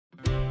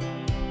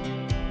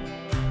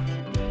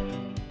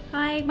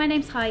Hi, my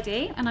name's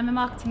Heidi and I'm a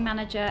marketing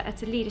manager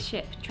at a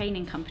leadership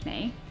training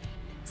company.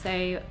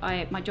 So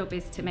my job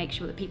is to make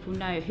sure that people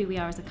know who we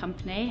are as a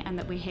company and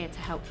that we're here to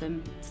help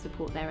them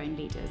support their own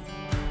leaders.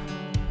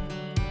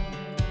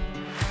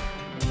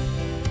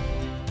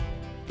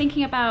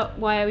 Thinking about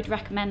why I would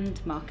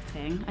recommend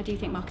marketing, I do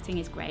think marketing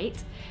is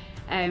great.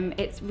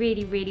 It's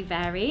really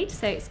varied,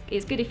 so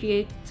it's good if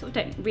you sort of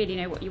don't really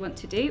know what you want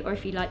to do or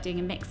if you like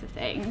doing a mix of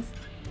things.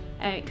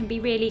 It can be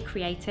really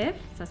creative,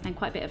 so I spend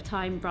quite a bit of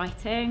time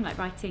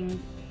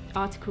writing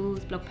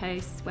articles, blog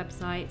posts,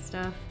 website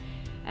stuff.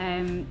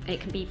 It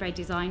can be very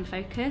design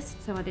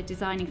focused, so either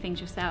designing things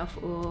yourself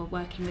or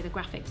working with a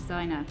graphic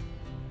designer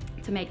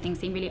to make things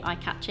seem really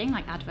eye-catching,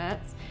 like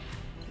adverts.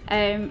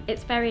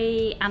 It's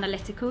very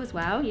analytical as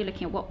well. You're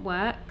looking at what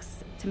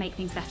works to make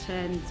things better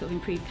and sort of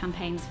improve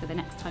campaigns for the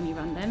next time you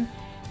run them.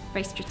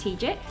 Very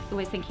strategic,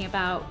 always thinking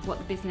about where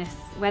the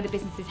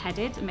business is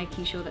headed and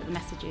making sure that the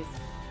messages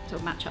sort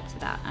of match up to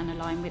that and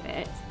align with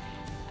it.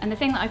 And the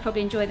thing that I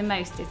probably enjoy the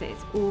most is that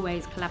it's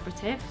always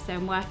collaborative, so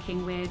I'm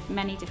working with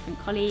many different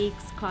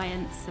colleagues,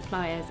 clients,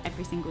 suppliers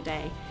every single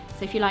day.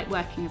 So if you like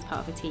working as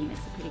part of a team, it's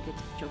a pretty good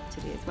job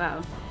to do as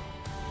well.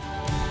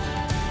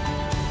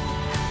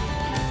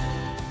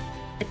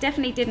 I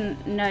definitely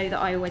didn't know that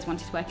I always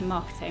wanted to work in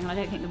marketing. I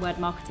don't think the word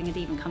marketing had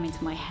even come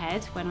into my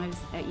head when I was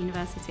at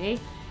university.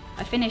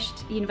 I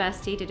finished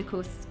university, did a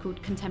course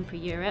called Contemporary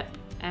Europe.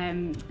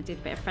 I did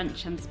a bit of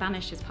French and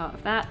Spanish as part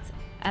of that.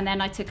 And then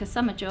I took a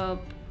summer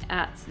job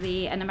at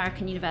an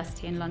American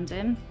university in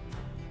London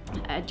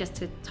just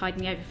to tide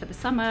me over for the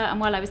summer. And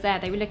while I was there,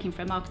 they were looking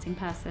for a marketing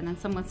person and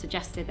someone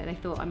suggested that they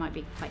thought I might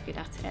be quite good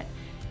at it.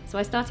 So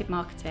I started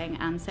marketing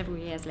and several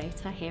years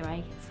later, here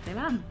I still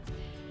am.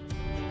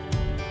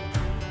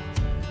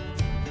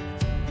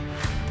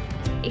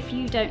 If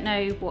you don't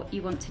know what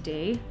you want to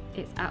do,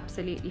 it's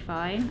absolutely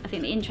fine. I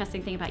think the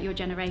interesting thing about your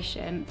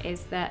generation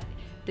is that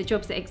the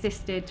jobs that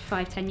existed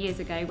 5-10 years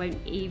ago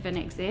won't even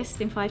exist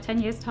in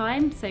 5-10 years'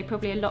 time, so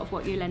probably a lot of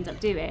what you'll end up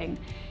doing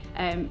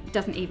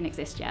doesn't even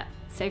exist yet.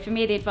 So for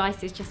me, the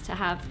advice is just to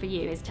have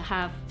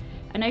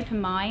an open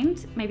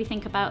mind, maybe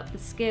think about the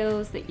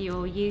skills that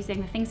you're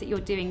using, the things that you're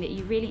doing that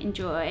you really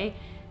enjoy,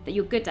 that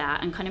you're good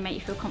at and kind of make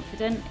you feel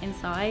confident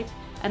inside,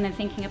 and then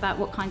thinking about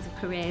what kinds of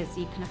careers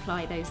you can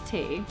apply those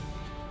to.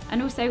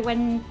 And also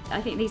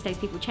I think these days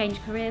people change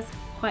careers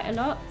quite a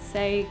lot,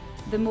 so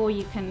the more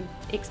you can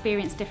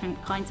experience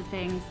different kinds of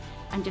things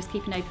and just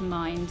keep an open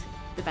mind,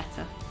 the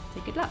better.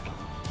 So good luck.